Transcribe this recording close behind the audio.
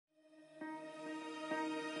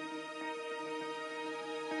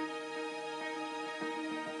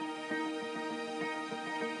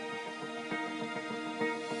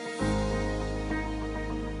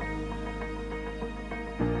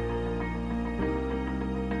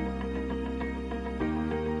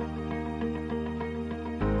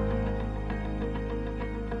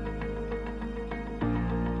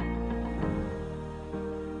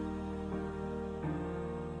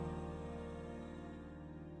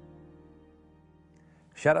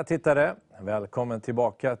Kära tittare, välkommen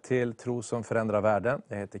tillbaka till Tro som förändrar världen.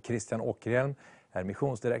 Jag heter Christian Åkerhielm, är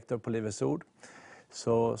missionsdirektor på Livets Ord.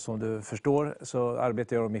 Så som du förstår så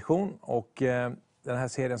arbetar jag med mission och den här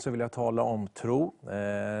serien så vill jag tala om tro.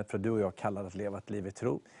 För du och jag kallar att leva ett liv i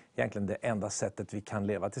tro. Egentligen det enda sättet vi kan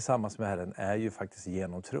leva tillsammans med Herren är ju faktiskt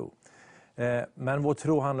genom tro. Men vår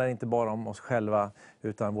tro handlar inte bara om oss själva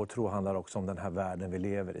utan vår tro handlar också om den här världen vi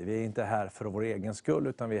lever i. Vi är inte här för vår egen skull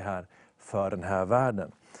utan vi är här för den här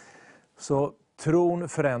världen. Så tron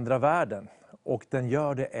förändrar världen och den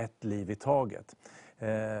gör det ett liv i taget.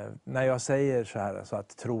 När jag säger så här så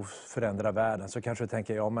att tro förändrar världen så kanske du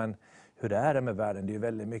tänker, ja men hur är det med världen? Det är ju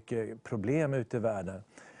väldigt mycket problem ute i världen.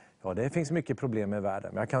 Ja, det finns mycket problem i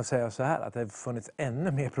världen. Men jag kan säga så här att det har funnits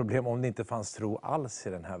ännu mer problem om det inte fanns tro alls i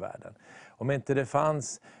den här världen. Om inte det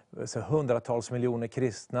fanns hundratals miljoner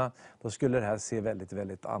kristna, då skulle det här se väldigt,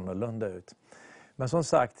 väldigt annorlunda ut. Men som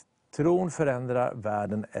sagt, tron förändrar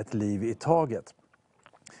världen ett liv i taget.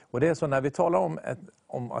 Och det är så när vi talar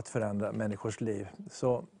om att förändra människors liv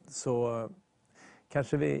så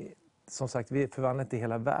kanske vi, som sagt, vi förvandlar inte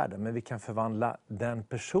hela världen, men vi kan förvandla den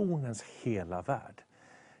personens hela värld.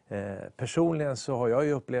 Personligen så har jag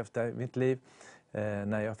ju upplevt det i mitt liv.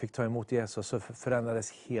 När jag fick ta emot Jesus så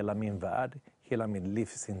förändrades hela min värld, hela min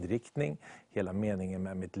livsinriktning, hela meningen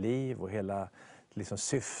med mitt liv och hela liksom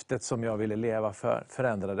syftet som jag ville leva för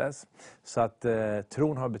förändrades. Så att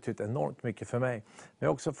tron har betytt enormt mycket för mig. Men jag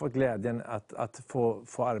har också fått glädjen att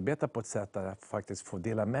få arbeta på ett sätt där jag faktiskt får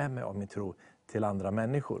dela med mig av min tro till andra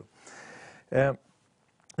människor.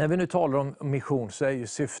 När vi nu talar om mission så är ju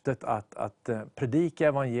syftet att predika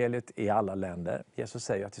evangeliet i alla länder. Jesus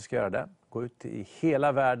säger att vi ska göra det. Gå ut i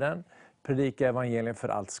hela världen, predika evangeliet för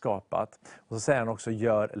allt skapat. Och så säger han också,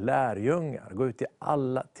 gör lärjungar. Gå ut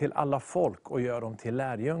till alla folk och gör dem till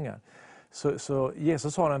lärjungar. Så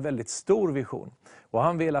Jesus har en väldigt stor vision. Och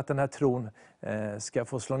han vill att den här tron ska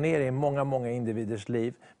få slå ner i många, många individers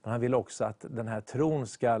liv. Men han vill också att den här tron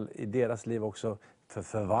ska i deras liv också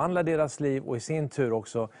förvandla deras liv och i sin tur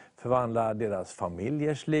också förvandla deras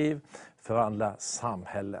familjers liv, förvandla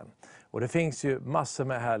samhällen. Och det finns ju massor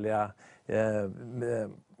med härliga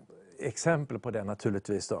exempel på det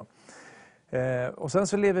naturligtvis då. Och sen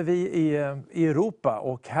så lever vi i Europa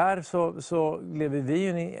och här så lever vi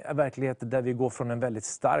i en verklighet där vi går från en väldigt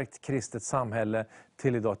starkt kristet samhälle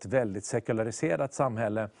till idag ett väldigt sekulariserat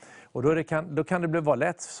samhälle. Och då kan det vara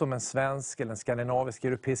lätt som en svensk eller en skandinavisk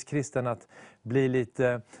europeisk kristen att bli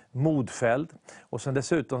lite modfälld. Och sen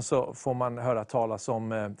dessutom så får man höra talas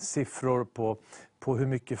om siffror på hur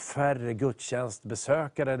mycket färre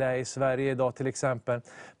gudstjänstbesökare det är i Sverige idag till exempel.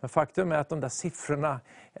 Men faktum är att de där siffrorna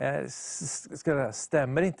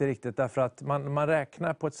stämmer inte riktigt därför att man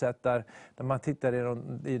räknar på ett sätt där man tittar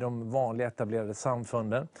i de vanliga etablerade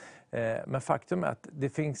samfunden. Men faktum är att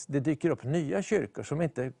det dyker upp nya kyrkor som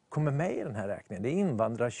inte kommer med i den här räkningen. Det är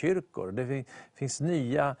invandrarkyrkor, det finns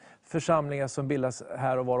nya församlingar som bildas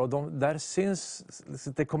här och var och där syns,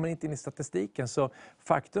 det kommer inte in i statistiken. Så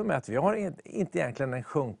faktum är att vi har inte egentligen en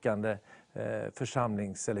sjunkande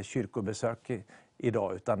församlings- eller kyrkobesök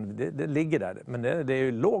idag utan det ligger där. Men det är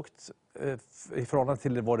ju lågt i förhållande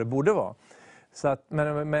till vad det borde vara.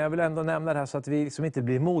 Men jag vill ändå nämna det här så att vi liksom inte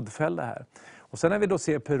blir modfällda här. Och sen när vi då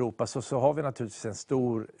ser på Europa så har vi naturligtvis en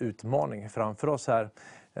stor utmaning framför oss här.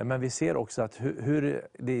 Men vi ser också att hur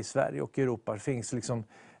det i Sverige och Europa finns liksom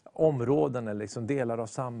områden eller liksom delar av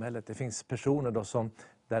samhället. Det finns personer då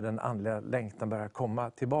där den andliga längtan börjar komma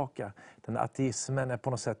tillbaka. Den ateismen är på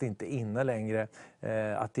något sätt inte inne längre.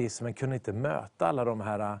 Ateismen kunde inte möta alla de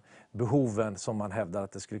här behoven som man hävdar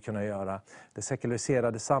att det skulle kunna göra. Det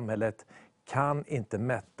sekulariserade samhället kan inte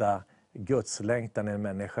mätta Guds längtan i en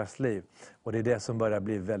människas liv. Och det är det som börjar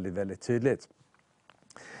bli väldigt, väldigt tydligt.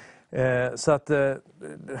 Så att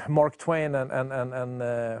Mark Twain,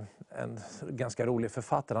 en ganska rolig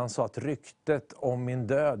författare, han sa att ryktet om min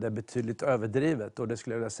död är betydligt överdrivet. Och det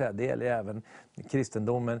skulle jag vilja säga, det gäller även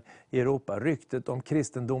kristendomen i Europa. Ryktet om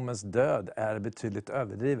kristendomens död är betydligt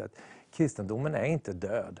överdrivet. Kristendomen är inte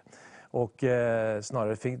död. Och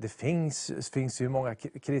snarare det finns ju många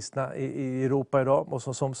kristna i Europa idag och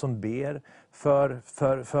som ber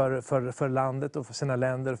för landet och för sina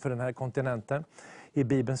länder, för den här kontinenten. I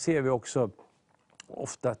Bibeln ser vi också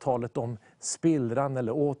ofta talet om spillran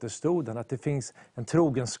eller återstoden, att det finns en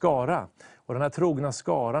trogen skara. Och den här trogna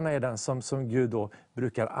skaran är den som Gud då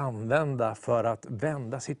brukar använda för att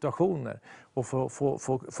vända situationer och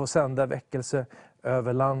få sända väckelse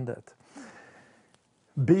över landet.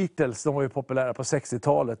 Beatles, de var ju populära på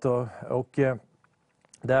 60-talet och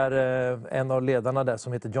där en av ledarna där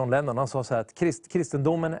som heter John Lennon, han sa så här att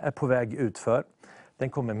kristendomen är på väg utför. Den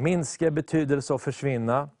kommer minska i betydelse och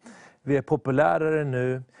försvinna. Vi är populärare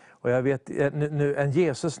nu och jag vet, nu än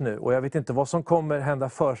Jesus nu. Och jag vet inte vad som kommer hända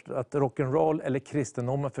först, att rock'n'roll eller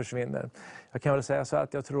kristendomen försvinner. Jag kan väl säga så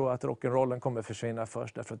att jag tror att rock'n'rollen kommer försvinna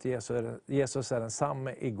först. Därför att Jesus är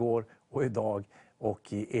densamme igår och idag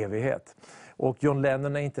och i evighet. Och John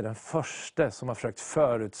Lennon är inte den första som har försökt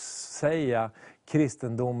förutsäga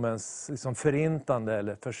kristendomens liksom förintande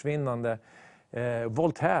eller försvinnande.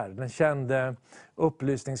 Voltaire, den kände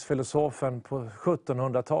upplysningsfilosofen på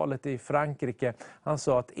 1700-talet i Frankrike, han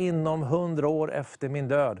sa att inom 100 år efter min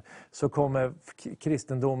död så kommer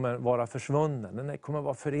kristendomen vara försvunnen, den kommer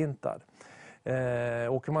vara förintad.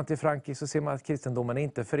 Åker man till Frankrike så ser man att kristendomen är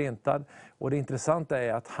inte förintad, och det intressanta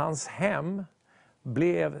är att hans hem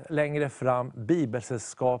blev längre fram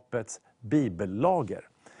Bibelsällskapets bibellager.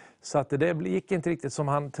 Så att det gick inte riktigt som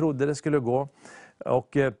han trodde det skulle gå.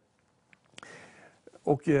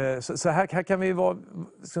 Och så här kan vi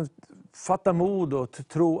fatta mod och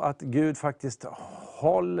tro att Gud faktiskt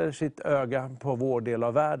håller sitt öga på vår del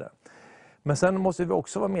av världen. Men sen måste vi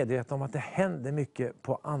också vara medvetna om att det händer mycket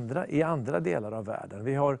i andra delar av världen.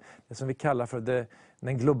 Vi har det som vi kallar för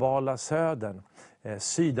den globala södern,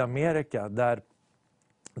 Sydamerika, där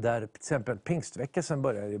till exempel pingstväckelsen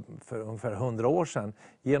började för ungefär 100 år sedan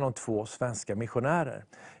genom 2 svenska missionärer.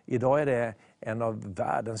 Idag är det en av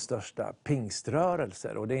världens största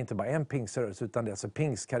pingströrelser, och det är inte bara en pingströrelse utan det är alltså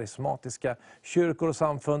pingstkarismatiska kyrkor och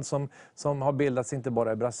samfund som har bildats inte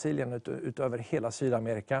bara i Brasilien utan över hela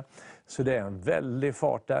Sydamerika. Så det är en väldig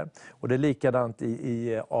fart där, och det är likadant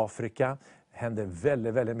i Afrika. Händer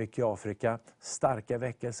väldigt, väldigt mycket i Afrika. Starka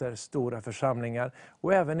väckelser, stora församlingar.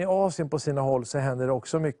 Och även i Asien på sina håll så händer det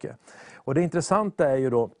också mycket. Och det intressanta är ju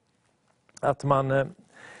då att man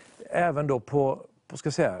även då på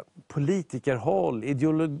politikerhåll,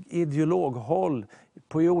 ideologhåll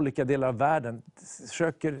i olika delar av världen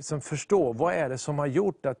försöker förstå vad är det som har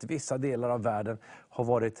gjort att vissa delar av världen har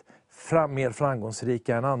varit mer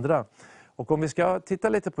framgångsrika än andra. Och om vi ska titta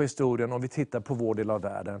lite på historien och vi tittar på vår del av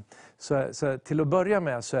världen, så till att börja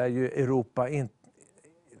med så är ju Europa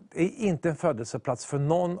inte en födelseplats för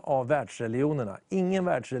någon av världsreligionerna. Ingen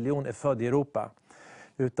världsreligion är född i Europa,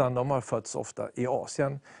 utan de har fötts ofta i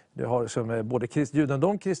Asien. Det har som både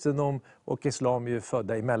judendom, kristendom och islam är ju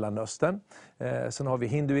födda i Mellanöstern. Sen har vi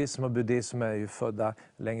hinduism och buddhism som är ju födda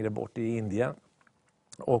längre bort i Indien.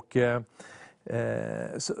 Och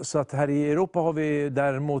så att här i Europa har vi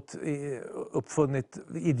däremot uppfunnit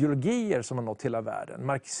ideologier som har nått hela världen.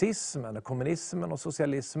 Marxismen, kommunismen och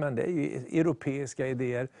socialismen, det är ju europeiska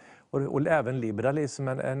idéer, och även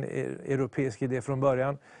liberalismen, en europeisk idé från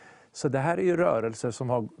början. Så det här är ju rörelser som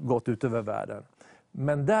har gått ut över världen.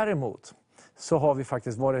 Men däremot så har vi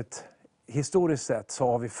faktiskt varit, historiskt sett så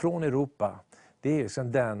har vi från Europa, det är ju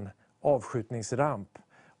den avskjutningsramp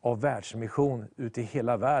av världsmission ut i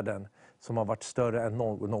hela världen som har varit större än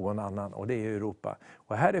någon annan, och det är Europa.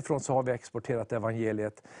 Och härifrån så har vi exporterat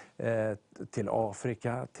evangeliet till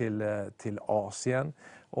Afrika, till Asien,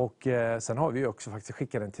 och sen har vi också faktiskt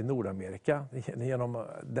skickat den till Nordamerika genom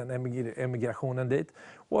den emigrationen dit.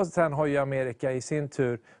 Och sen har ju Amerika i sin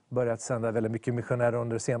tur börjat sända väldigt mycket missionärer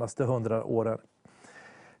under de senaste 100 åren.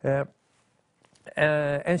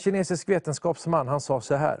 En kinesisk vetenskapsman, han sa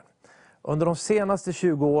så här: under de senaste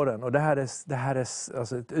 20 åren, och det här är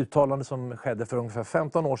alltså ett uttalande som skedde för ungefär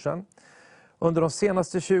 15 år sedan. Under de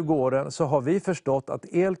senaste 20 åren så har vi förstått att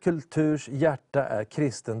er kulturs hjärta är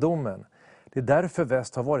kristendomen. Det är därför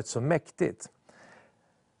väst har varit så mäktigt.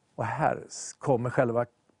 Och här kommer själva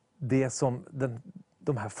det som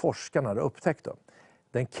de här forskarna har upptäckt.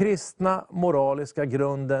 Den kristna moraliska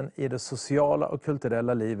grunden i det sociala och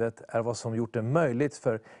kulturella livet är vad som gjort det möjligt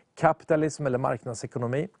för kapitalism eller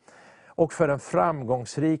marknadsekonomi och för en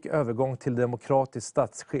framgångsrik övergång till demokratiskt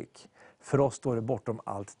statsskick. För oss står det bortom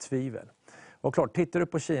allt tvivel. Och klart, tittar du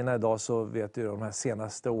på Kina idag så vet du att de här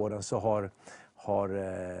senaste åren så har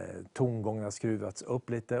tongångarna skruvats upp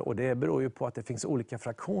lite, och det beror ju på att det finns olika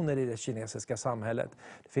fraktioner i det kinesiska samhället.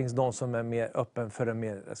 Det finns de som är mer öppna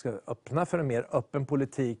för en mer öppen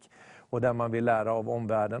politik och där man vill lära av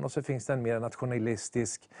omvärlden, och så finns det en mer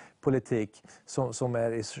nationalistisk politik som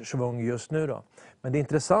är i svung just nu då. Men det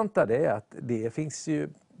intressanta är att det finns ju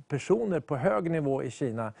personer på hög nivå i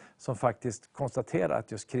Kina som faktiskt konstaterar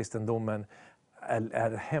att just kristendomen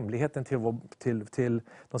är hemligheten till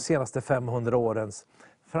de senaste 500 årens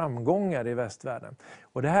framgångar i västvärlden.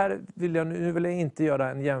 Och det här vill jag inte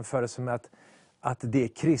göra en jämförelse med att det är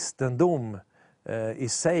kristendom i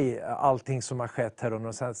sig, allting som har skett här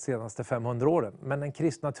under de senaste 500 åren. Men den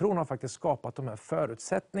kristna tron har faktiskt skapat de här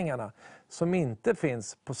förutsättningarna som inte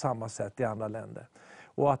finns på samma sätt i andra länder.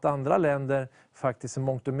 Och att andra länder faktiskt i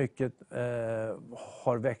mångt och mycket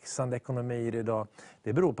har växande ekonomier idag,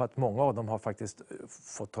 det beror på att många av dem har faktiskt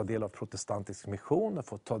fått ta del av protestantisk mission, har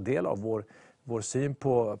fått ta del av vår syn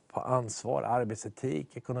på ansvar,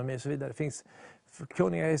 arbetsetik, ekonomi och så vidare. Det finns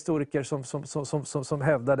kunniga historiker som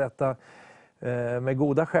hävdar detta med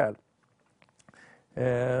goda skäl.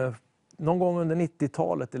 Någon gång under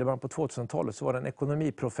 90-talet eller början på 2000-talet så var det en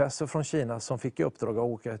ekonomiprofessor från Kina som fick i uppdrag att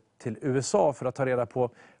åka till USA för att ta reda på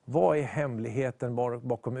vad är hemligheten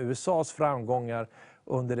bakom USAs framgångar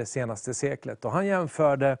under det senaste seklet. Och han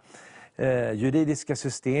jämförde juridiska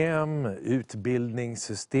system,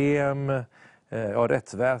 utbildningssystem,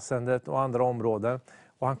 rättsväsendet och andra områden.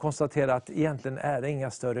 Och han konstaterade att egentligen är det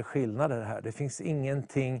inga större skillnader här. Det finns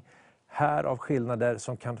ingenting här av skillnader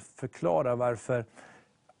som kan förklara varför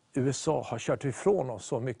USA har kört ifrån oss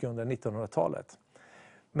så mycket under 1900-talet.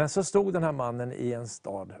 Men så stod den här mannen i en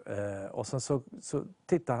stad och sen så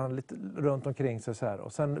tittade han lite runt omkring sig så här,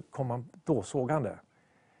 och sen då såg han det.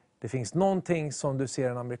 Det finns någonting som du ser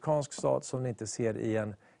i en amerikansk stad som du inte ser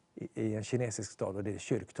i en kinesisk stad, och det är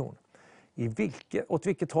kyrktorn. Åt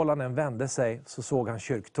vilket håll han än vände sig så såg han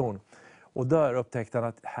kyrktorn. Och där upptäckte han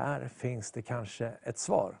att här finns det kanske ett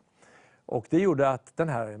svar. Och det gjorde att den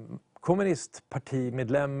här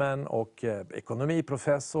kommunistpartimedlemmen och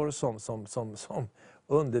ekonomiprofessor som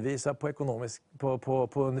undervisar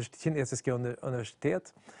på kinesiska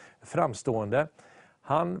universitet, framstående,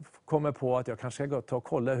 han kommer på att jag kanske ska gå och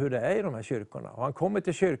kolla hur det är i de här kyrkorna. Och han kommer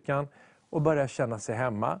till kyrkan och börjar känna sig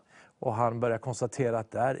hemma. Och han börjar konstatera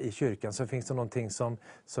att där i kyrkan så finns det någonting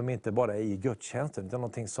som inte bara är i gudstjänsten, utan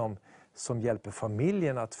någonting som hjälper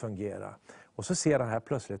familjen att fungera. Och så ser han här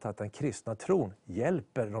plötsligt att den kristna tron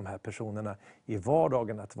hjälper de här personerna i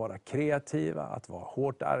vardagen att vara kreativa, att vara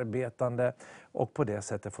hårt arbetande, och på det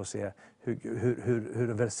sättet få se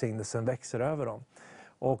hur välsignelsen växer över dem.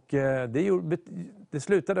 Och det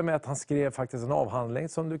slutade med att han skrev faktiskt en avhandling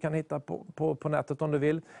som du kan hitta på nätet om du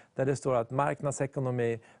vill. Där det står att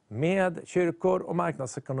marknadsekonomi med kyrkor och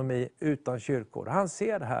marknadsekonomi utan kyrkor. Han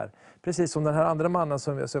ser det här, precis som den här andra mannen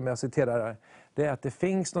som jag citerar här. Det är att det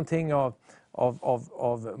finns någonting av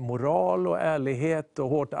moral och ärlighet och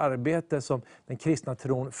hårt arbete som den kristna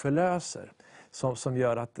tron förlöser. Som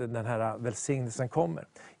gör att den här välsignelsen kommer.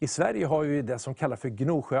 I Sverige har vi det som kallas för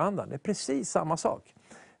Gnosjöandan. Det är precis samma sak.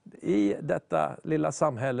 I detta lilla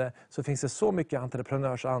samhälle så finns det så mycket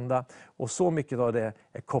entreprenörsanda, och så mycket av det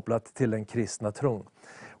är kopplat till den kristna tron.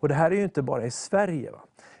 Och det här är ju inte bara i Sverige.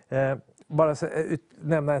 Bara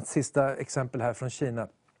nämna ett sista exempel här från Kina.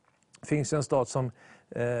 Det finns en stad som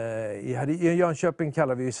i Jönköping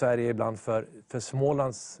kallar vi i Sverige ibland för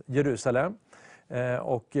Smålands Jerusalem.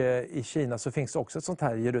 Och i Kina så finns det också ett sånt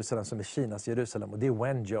här Jerusalem som är Kinas Jerusalem, och det är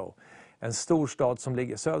Wenzhou. En stor stad som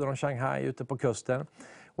ligger söder om Shanghai ute på kusten.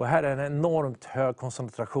 Och här är en enormt hög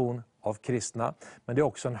koncentration av kristna, men det är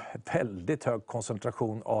också en väldigt hög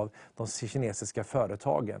koncentration av de kinesiska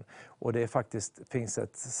företagen. Och det finns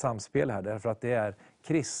ett samspel här, därför att det är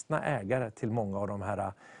kristna ägare till många av de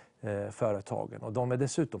här företagen. Och de är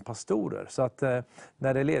dessutom pastorer. Så att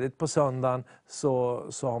när det är ledigt på söndagen så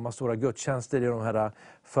har man stora gudstjänster i de här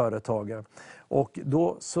företagen. Och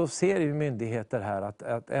då så ser ju myndigheter här att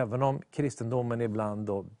även om kristendomen ibland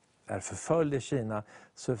då är förföljd i Kina,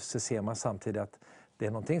 så ser man samtidigt att det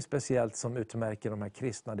är någonting speciellt som utmärker de här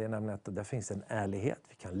kristna. Det är nämligen att det finns en ärlighet.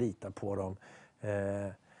 Vi kan lita på dem.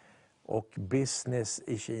 Och business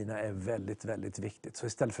i Kina är väldigt, väldigt viktigt. Så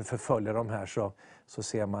istället för att förfölja de här så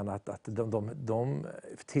ser man att de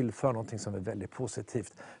tillför någonting som är väldigt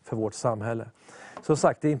positivt för vårt samhälle. Som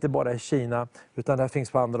sagt, det är inte bara i Kina, utan det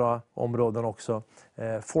finns på andra områden också.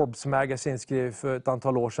 Forbes Magazine skrev för ett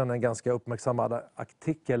antal år sedan en ganska uppmärksammad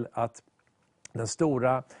artikel att den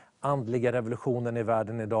stora andliga revolutionen i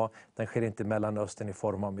världen idag, den sker inte i Mellanöstern i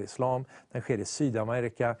form av islam, den sker i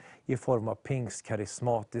Sydamerika i form av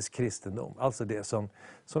pingstkarismatisk kristendom. Alltså det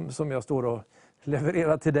som jag står och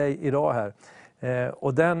levererar till dig idag här.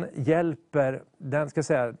 Och den hjälper,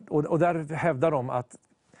 och där hävdar de att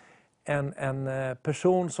en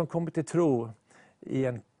person som kommer till tro i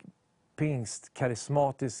en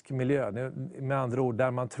pingstkarismatisk miljö, med andra ord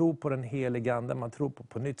där man tror på den helige ande, man tror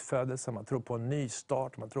på nyttfödelse, man tror på en ny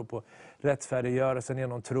start, man tror på rättfärdiggörelsen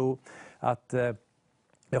genom tro, att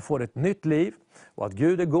jag får ett nytt liv och att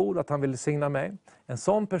Gud är god, att han vill signa mig. En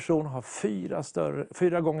sån person har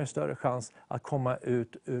 4 gånger större chans att komma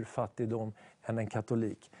ut ur fattigdom än en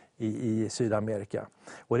katolik i Sydamerika.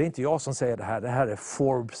 Och det är inte jag som säger det här är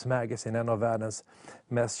Forbes Magazine, en av världens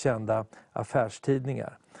mest kända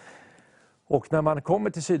affärstidningar. Och när man kommer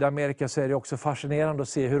till Sydamerika så är det också fascinerande att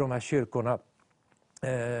se hur de här kyrkorna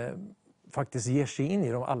faktiskt ger sig in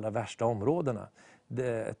i de allra värsta områdena.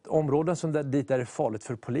 Ett områden som dit är det farligt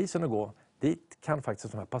för polisen att gå, dit kan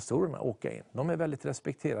faktiskt de här pastorerna åka in. De är väldigt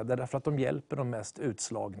respekterade därför att de hjälper de mest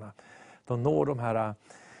utslagna. De når de här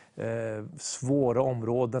svåra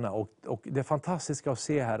områdena och det fantastiska att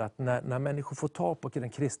se här att när människor får ta på den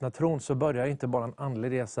kristna tron så börjar inte bara en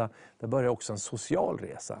andlig resa, det börjar också en social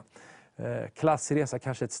resa. Klassresa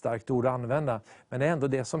kanske är ett starkt ord att använda, men det är ändå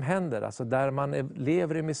det som händer. Alltså där man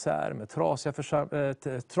lever i misär med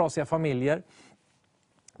trasiga familjer,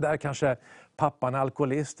 där kanske pappan är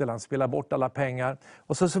alkoholist eller han spelar bort alla pengar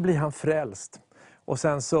och så blir han frälst. Och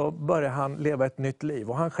sen så börjar han leva ett nytt liv.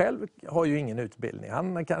 Och han själv har ju ingen utbildning.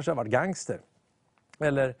 Han kanske har varit gangster.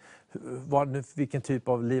 Eller vilken typ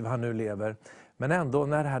av liv han nu lever. Men ändå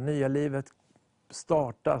när det här nya livet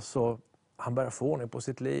startar så han börjar få ordning på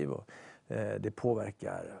sitt liv. Och det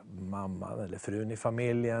påverkar mamman eller frun i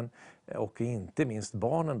familjen. Och inte minst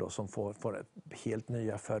barnen då som får helt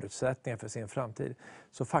nya förutsättningar för sin framtid.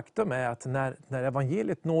 Så faktum är att när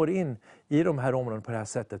evangeliet når in i de här områdena på det här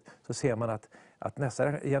sättet så ser man att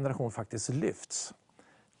nästa generation faktiskt lyfts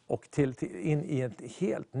och in i en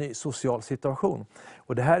helt ny social situation.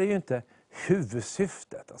 Och det här är ju inte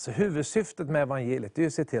huvudsyftet. Alltså huvudsyftet med evangeliet är ju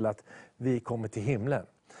att se till att vi kommer till himlen.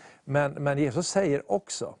 Men Jesus säger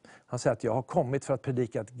också, han säger att jag har kommit för att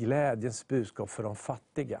predika ett glädjens budskap för de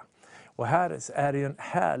fattiga. Och här är det ju en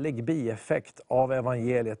härlig bieffekt av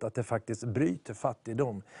evangeliet att det faktiskt bryter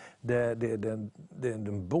fattigdom.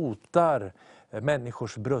 Den botar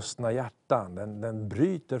människors brustna hjärtan, den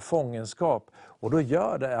bryter fångenskap. Och då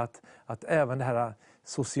gör det att även den här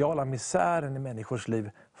sociala misären i människors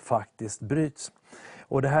liv faktiskt bryts.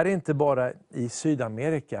 Och det här är inte bara i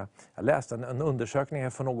Sydamerika. Jag läste en undersökning här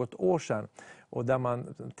för något år sedan och där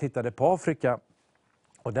man tittade på Afrika.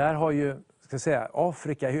 Och där har ju,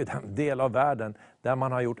 Afrika är ju den del av världen där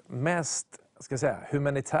man har gjort mest,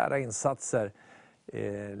 humanitär insatser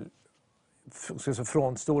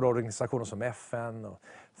från stora organisationer som FN och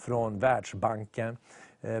från Världsbanken.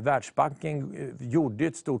 Världsbanken gjorde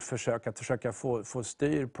ett stort försök att försöka få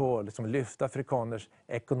styr på, lyfta afrikaners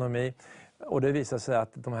ekonomi. Och det visade sig att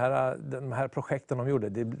de här projekten de gjorde,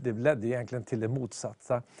 det ledde egentligen till det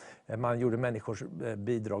motsatta. Man gjorde människors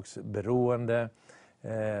bidragsberoende.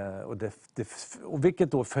 Och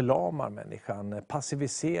vilket då förlamar människan,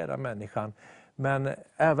 passiviserar människan. Men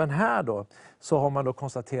även här då så har man då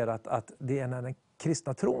konstaterat att det är när den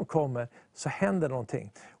kristna tron kommer så händer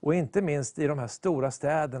någonting. Och inte minst i de här stora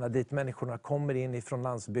städerna dit människorna kommer in ifrån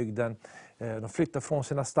landsbygden. De flyttar från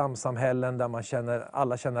sina stamsamhällen där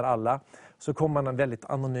alla känner alla. Så kommer man väldigt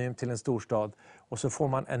anonymt till en storstad. Och så får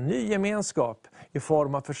man en ny gemenskap i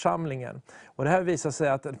form av församlingen. Och det här visar sig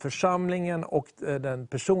att församlingen och den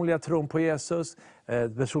personliga tron på Jesus,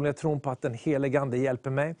 personliga tron på att den helige ande hjälper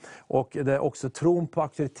mig. Och det är också tron på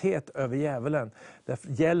auktoritet över djävulen. Det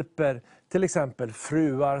hjälper till exempel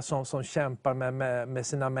fruar som kämpar med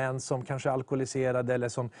sina män som kanske är alkoholiserade eller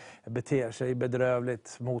som beter sig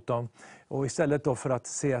bedrövligt mot dem. Och istället då för att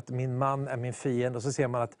se att min man är min fiende, så ser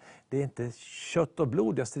man att det är inte kött och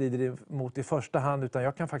blod jag strider emot i första hand, utan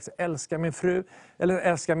jag kan faktiskt älska min fru eller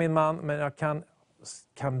älska min man, men jag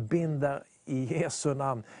kan binda i Jesu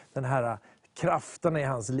namn den här kraften i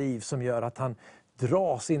hans liv som gör att han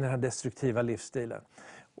dras in i den här destruktiva livsstilen.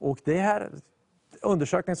 Och det här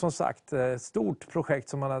undersökning som sagt, ett stort projekt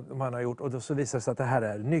som man har gjort, och då så visar det sig att det här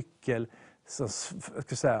är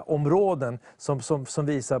områden som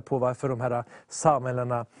visar på varför de här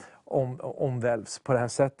samhällena omvälvs på det här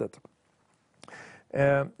sättet.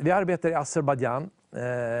 Vi arbetar i Azerbaijan.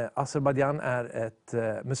 Azerbaijan är ett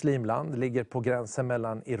muslimland, ligger på gränsen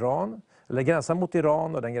mellan gränsen mot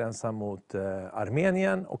Iran och den gränsen mot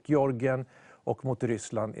Armenien och Georgien och mot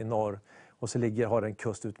Ryssland i norr. Och så har en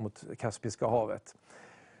kust ut mot Kaspiska havet.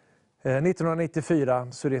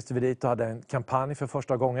 1994 så reste vi dit och hade en kampanj för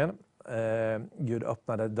första gången. Gud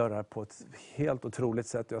öppnade dörrar på ett helt otroligt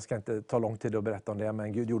sätt. Jag ska inte ta lång tid att berätta om det,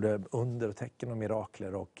 men Gud gjorde under och tecken och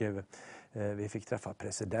mirakler. Och vi fick träffa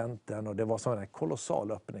presidenten och det var en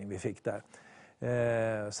kolossal öppning vi fick där.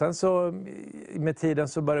 Sen så med tiden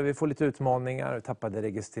så började vi få lite utmaningar. Vi tappade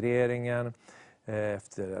registreringen.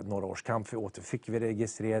 Efter några års kamp återfick vi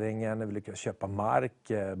registreringen, vi lyckades köpa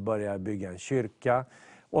mark, börja bygga en kyrka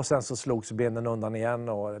och sen så slogs benen undan igen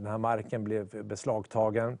och den här marken blev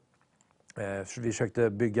beslagtagen. Vi försökte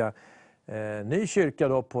bygga ny kyrka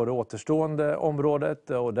då på det återstående området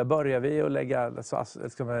och där började vi att lägga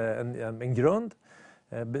en grund,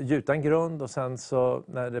 gjuta en grund och sen så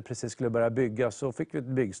när det precis skulle börja bygga så fick vi ett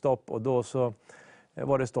byggstopp och då så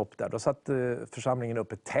var det stopp där. Då satt församlingen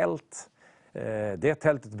upp ett tält. Det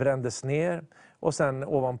tältet brändes ner och sen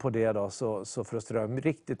ovanpå det då, så för att strö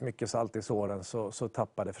riktigt mycket salt i såren så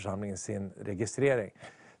tappade församlingen sin registrering.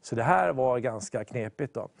 Så det här var ganska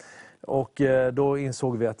knepigt då. Och då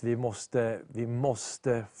insåg vi att vi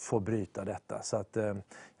måste få bryta detta. Så att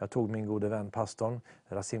jag tog min gode vän pastorn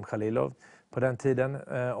Rasim Khalilov på den tiden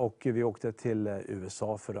och vi åkte till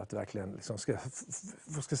USA för att verkligen liksom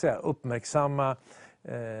uppmärksamma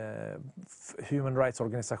human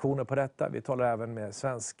rights-organisationer på detta. Vi talade även med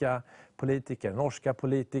svenska politiker, norska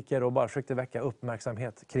politiker och bara försökte väcka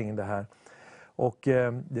uppmärksamhet kring det här. Och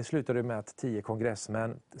det slutade med att 10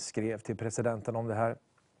 kongressmän skrev till presidenten om det här.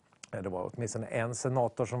 Det var åtminstone en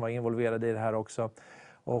senator som var involverad i det här också.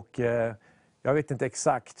 Och jag vet inte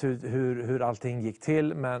exakt hur allting gick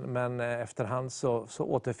till, men efterhand så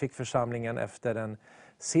återfick församlingen efter en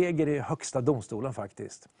seger i högsta domstolen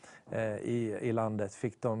faktiskt i landet.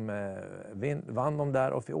 Vann de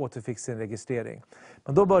där och återfick sin registrering.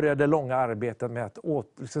 Men då började det långa arbetet med att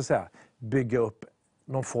bygga upp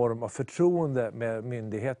någon form av förtroende med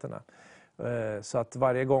myndigheterna. Så att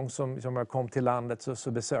varje gång som jag kom till landet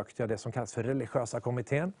så besökte jag det som kallas för religiösa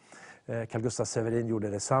kommittén. Carl Gustaf Severin gjorde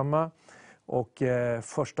detsamma. Och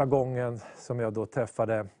första gången som jag då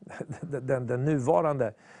träffade den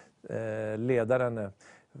nuvarande ledaren,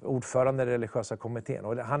 ordförande i religiösa kommittén.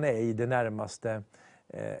 Och han är i det närmaste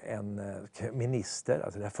en minister,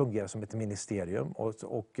 alltså det här fungerar som ett ministerium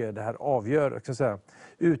och det här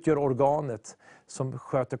utgör organet som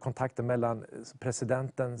sköter kontakten mellan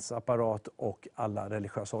presidentens apparat och alla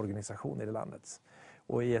religiösa organisationer i landet.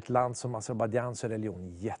 Och i ett land som Azerbaijan så är religion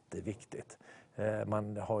jätteviktigt.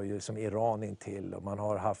 Man har ju som Iran intill och man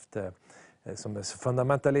har haft som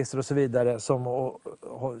fundamentalister och så vidare som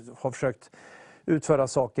har försökt utföra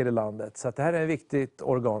saker i landet. Så att det här är ett viktigt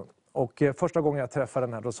organ. Och första gången jag träffade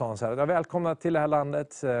den här då sa han så här: välkomna till det här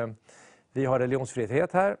landet. Vi har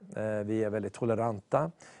religionsfrihet här. Vi är väldigt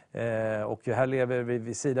toleranta. Och här lever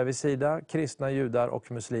vi sida vid sida, kristna, judar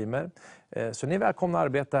och muslimer. Så ni är välkomna att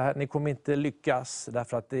arbeta här. Ni kommer inte lyckas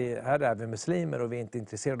därför att här är vi muslimer och vi är inte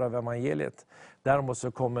intresserade av evangeliet. Däremot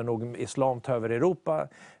så kommer nog islam ta över Europa.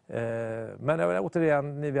 Men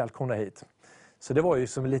återigen, ni är välkomna hit. Så det var ju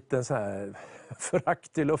som en liten så här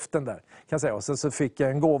förakt i luften där, kan jag säga. Och sen så fick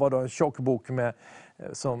jag en gåva då, en tjock bok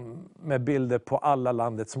med bilder på alla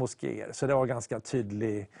landets moskéer. Så det var en ganska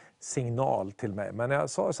tydlig signal till mig. Men jag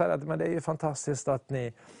sa så här att men det är ju fantastiskt att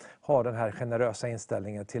ni har den här generösa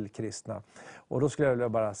inställningen till kristna. Och då skulle jag vilja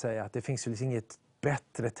bara säga att det finns ju liksom inget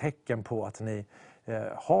bättre tecken på att ni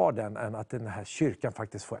har den än att den här kyrkan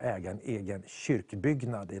faktiskt får äga en egen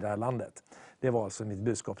kyrkbyggnad i det här landet. Det var alltså mitt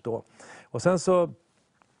budskap då. Och sen så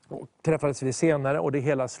träffades vi senare och det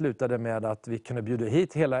hela slutade med att vi kunde bjuda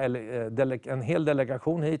hit en hel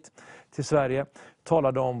delegation hit till Sverige.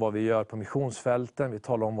 Talade om vad vi gör på missionsfälten, vi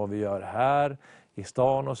talade om vad vi gör här i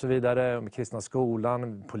stan och så vidare, med kristna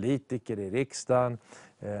skolan, politiker i riksdagen,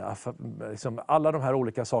 liksom alla de här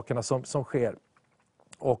olika sakerna som sker.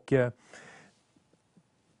 Och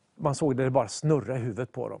man såg det bara snurra i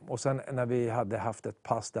huvudet på dem. Och sen när vi hade haft ett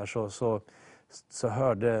pass där så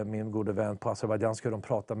hörde min gode vän på azerbaijanska hur de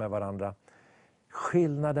pratade med varandra.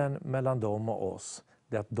 Skillnaden mellan dem och oss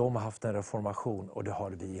är att de har haft en reformation och det har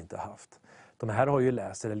vi inte haft. De här har ju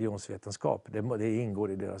läst religionsvetenskap, det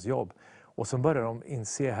ingår i deras jobb. Och så börjar de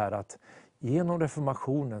inse här att genom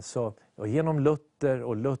reformationen och genom Luther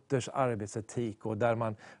och Luthers arbetsetik och där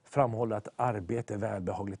man framhåller att arbete är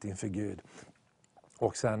välbehagligt inför Gud.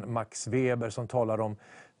 Och sen Max Weber som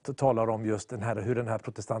talar om just hur den här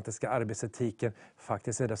protestantiska arbetsetiken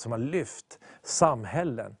faktiskt är det som har lyft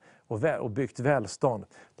samhällen och byggt välstånd.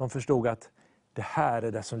 De förstod att det här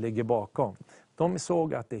är det som ligger bakom. De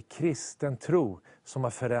såg att det är kristen tro som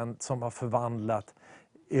har förvandlat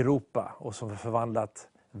Europa och som har förvandlat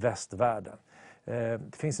västvärlden.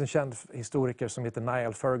 Det finns en känd historiker som heter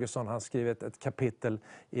Niall Ferguson. Han har skrivit ett kapitel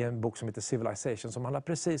i en bok som heter Civilization som handlar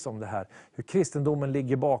precis om det här. Hur kristendomen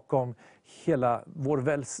ligger bakom hela vår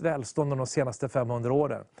välstånd de senaste 500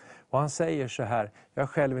 åren. Och han säger så här: jag är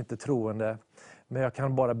själv inte troende, men jag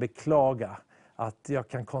kan bara beklaga att jag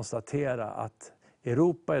kan konstatera att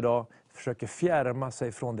Europa idag försöker fjärma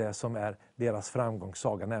sig från det som är deras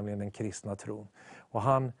framgångssaga, nämligen den kristna tron. Och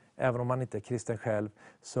han, även om han inte är kristen själv,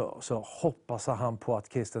 så hoppas han på att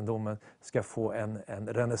kristendomen ska få en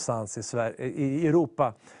renässans i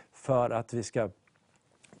Europa för att vi ska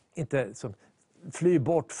inte fly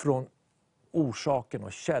bort från orsaken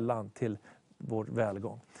och källan till vår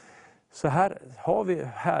välgång. Så här har vi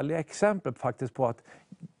härliga exempel faktiskt på att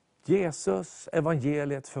Jesus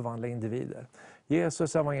evangeliet förvandlar individer.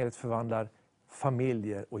 Jesus evangeliet förvandlar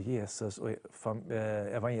familjer och Jesus och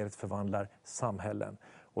evangeliet förvandlar samhällen.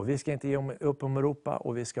 Och vi ska inte ge upp om Europa,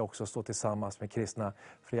 och vi ska också stå tillsammans med kristna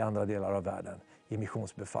i andra delar av världen i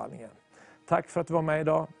missionsbefallningen. Tack för att du var med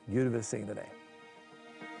idag. Gud välsigne dig.